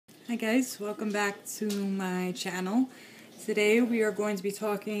Hi guys, welcome back to my channel. Today we are going to be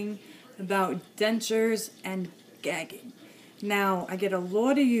talking about dentures and gagging. Now, I get a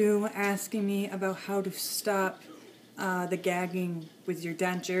lot of you asking me about how to stop the gagging with your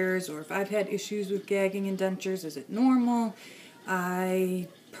dentures, or if I've had issues with gagging and dentures, is it normal? I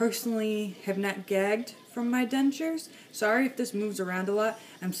personally have not gagged from my dentures. Sorry if this moves around a lot.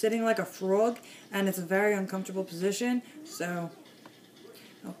 I'm sitting like a frog and it's a very uncomfortable position, so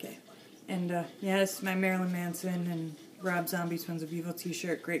okay. And yes, my Marilyn Manson and Rob Zombie Twins of Evil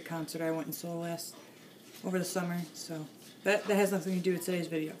t-shirt, great concert I went and saw over the summer, so that has nothing to do with today's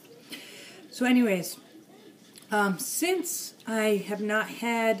video. So anyways, since I have not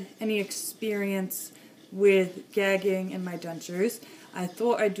had any experience with gagging in my dentures, I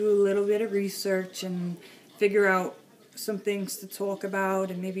thought I'd do a little bit of research and figure out some things to talk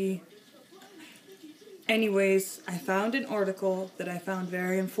about, and maybe... Anyways, I found an article that I found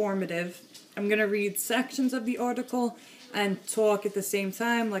very informative. I'm going to read sections of the article and talk at the same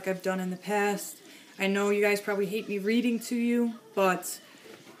time like I've done in the past. I know you guys probably hate me reading to you, but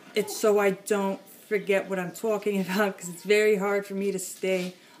it's so I don't forget what I'm talking about, because it's very hard for me to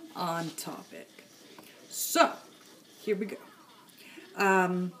stay on topic. So, here we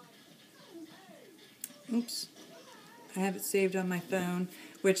go. Oops. I have it saved on my phone,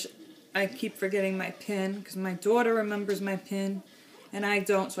 which I keep forgetting my PIN, because my daughter remembers my PIN, and I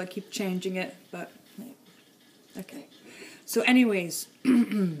don't, so I keep changing it, but, okay. So anyways,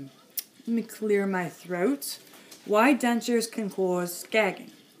 let me clear my throat. Why dentures can cause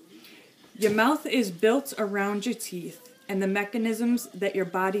gagging. Your mouth is built around your teeth, and the mechanisms that your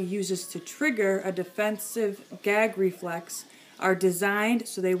body uses to trigger a defensive gag reflex are designed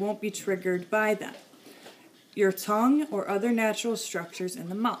so they won't be triggered by them. Your tongue or other natural structures in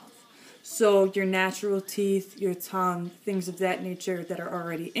the mouth. So your natural teeth, your tongue, things of that nature that are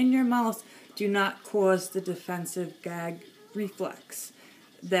already in your mouth do not cause the defensive gag reflex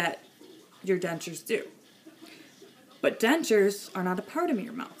that your dentures do. But dentures are not a part of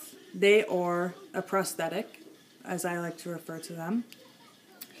your mouth. They are a prosthetic, as I like to refer to them.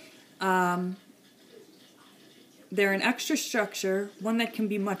 They're an extra structure, one that can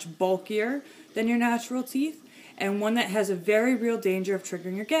be much bulkier than your natural teeth, and one that has a very real danger of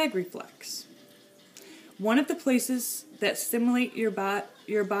triggering your gag reflex. One of the places that stimulate your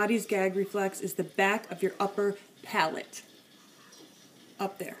body's gag reflex is the back of your upper palate.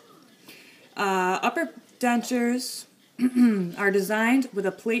 Up there. Upper dentures are designed with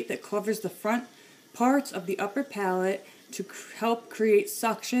a plate that covers the front parts of the upper palate to help create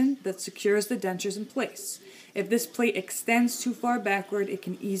suction that secures the dentures in place. If this plate extends too far backward, it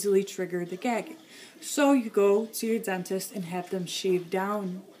can easily trigger the gagging. So you go to your dentist and have them shave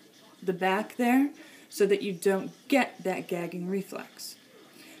down the back there so that you don't get that gagging reflex.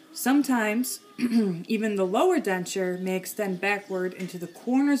 Sometimes, even the lower denture may extend backward into the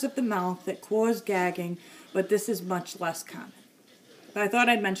corners of the mouth that cause gagging, but this is much less common. But I thought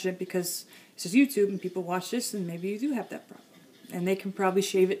I'd mention it because this is YouTube and people watch this and maybe you do have that problem. And they can probably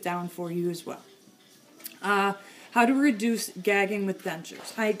shave it down for you as well. How to reduce gagging with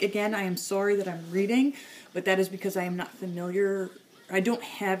dentures. Again, I am sorry that I'm reading, but that is because I am not familiar. I don't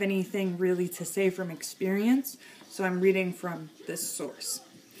have anything really to say from experience, so I'm reading from this source.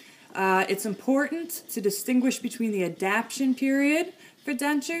 It's important to distinguish between the adaptation period for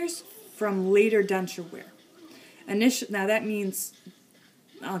dentures from later denture wear. Now that means,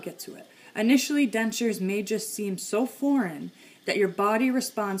 I'll get to it. Initially, dentures may just seem so foreign that your body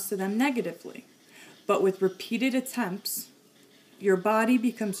responds to them negatively. But with repeated attempts, your body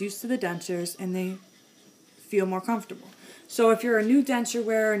becomes used to the dentures and they feel more comfortable. So if you're a new denture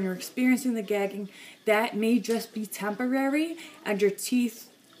wearer and you're experiencing the gagging, that may just be temporary, and your teeth,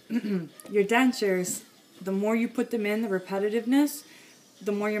 your dentures, the more you put them in, the repetitiveness,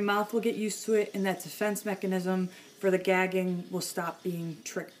 the more your mouth will get used to it, and that defense mechanism for the gagging will stop being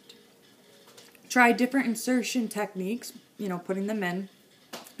triggered. Try different insertion techniques, putting them in,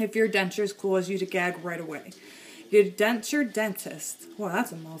 if your dentures cause you to gag right away. Your denture dentist, well,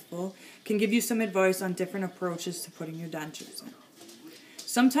 that's a mouthful, can give you some advice on different approaches to putting your dentures in.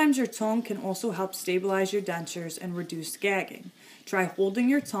 Sometimes your tongue can also help stabilize your dentures and reduce gagging. Try holding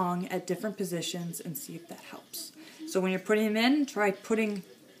your tongue at different positions and see if that helps. So when you're putting them in, try pushing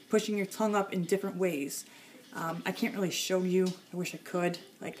your tongue up in different ways. I can't really show you. I wish I could.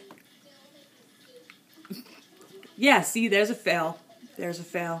 Yeah, see, there's a fail. There's a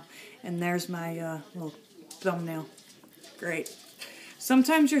fail. And there's my little thumbnail. Great.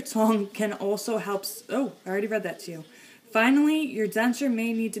 Sometimes your tongue can also help... Oh, I already read that to you. Finally, your denture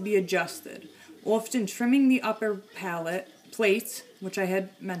may need to be adjusted. Often trimming the upper palate plate which I had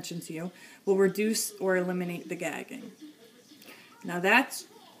mentioned to you, will reduce or eliminate the gagging. Now that's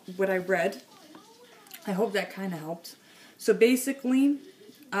what I read. I hope that kind of helped. So basically,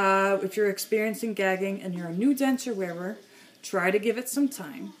 if you're experiencing gagging and you're a new denture wearer, try to give it some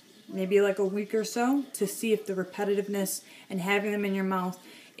time, maybe like a week or so, to see if the repetitiveness and having them in your mouth,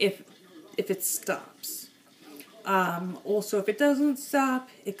 if it stops. Also, if it doesn't stop,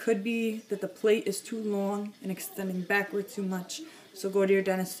 it could be that the plate is too long and extending backward too much. So go to your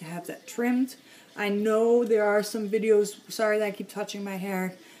dentist to have that trimmed. I know there are some videos, sorry that I keep touching my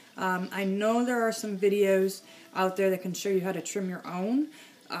hair. I know there are some videos out there that can show you how to trim your own.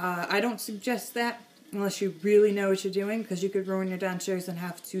 I don't suggest that unless you really know what you're doing, because you could ruin your dentures and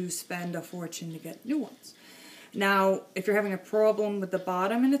have to spend a fortune to get new ones. Now, if you're having a problem with the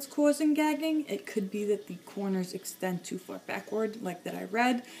bottom and it's causing gagging, it could be that the corners extend too far backward, like that I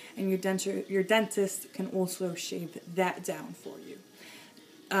read, and your dentist can also shave that down for you.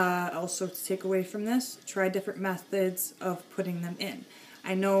 Also, to take away from this, try different methods of putting them in.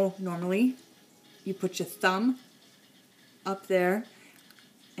 I know normally you put your thumb up there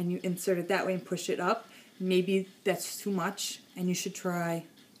and you insert it that way and push it up. Maybe that's too much, and you should try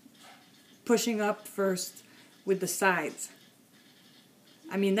pushing up first with the sides.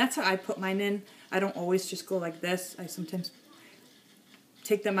 I mean, that's how I put mine in. I don't always just go like this. I sometimes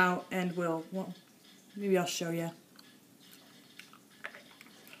take them out and well, maybe I'll show you.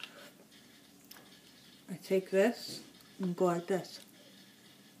 I take this and go like this.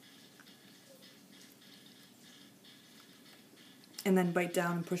 And then bite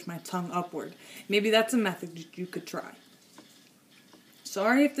down and push my tongue upward. Maybe that's a method that you could try.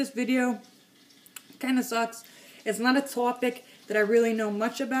 Sorry if this video kind of sucks. It's not a topic that I really know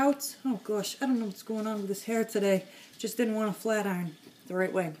much about. Oh gosh, I don't know what's going on with this hair today. Just didn't want a flat iron the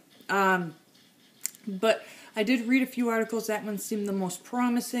right way. But I did read a few articles. That one seemed the most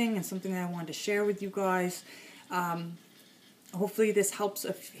promising and something that I wanted to share with you guys. Hopefully this helps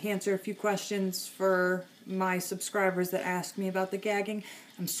answer a few questions for my subscribers that ask me about the gagging.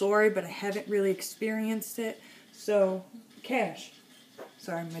 I'm sorry, but I haven't really experienced it. So, Cash.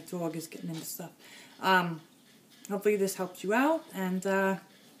 Sorry, my dog is getting into stuff. Hopefully this helps you out, and there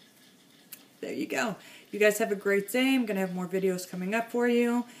you go. You guys have a great day. I'm going to have more videos coming up for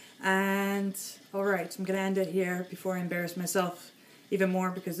you. And, alright, so I'm going to end it here before I embarrass myself even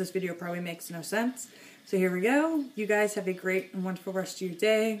more, because this video probably makes no sense. So here we go. You guys have a great and wonderful rest of your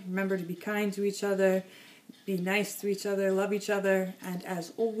day. Remember to be kind to each other, be nice to each other, love each other, and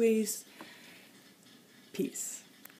as always, peace.